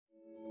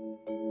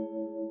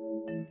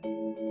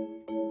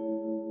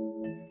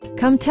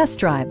Come test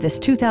drive this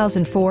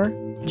 2004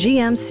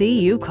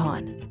 GMC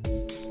Yukon.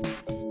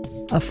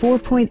 A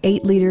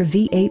 4.8-liter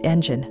V8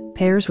 engine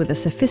pairs with a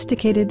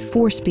sophisticated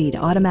 4-speed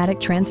automatic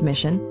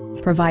transmission,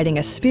 providing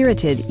a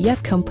spirited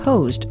yet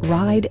composed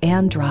ride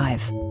and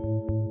drive.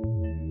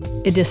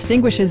 It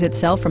distinguishes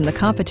itself from the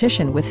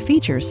competition with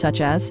features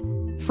such as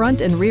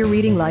front and rear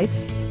reading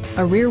lights,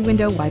 a rear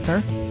window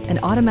wiper, an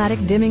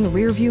automatic dimming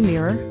rear view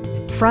mirror,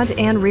 front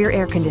and rear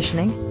air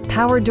conditioning,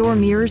 power door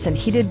mirrors and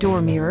heated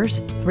door mirrors,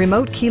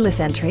 remote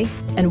keyless entry,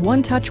 and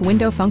one-touch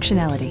window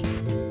functionality.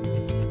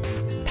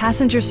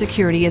 Passenger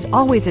security is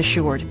always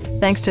assured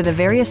thanks to the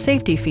various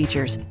safety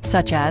features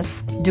such as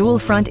dual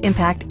front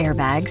impact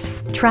airbags,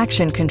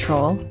 traction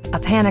control, a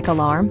panic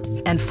alarm,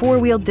 and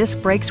 4-wheel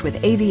disc brakes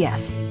with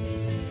ABS.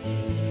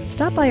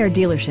 Stop by our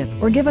dealership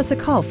or give us a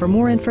call for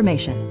more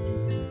information.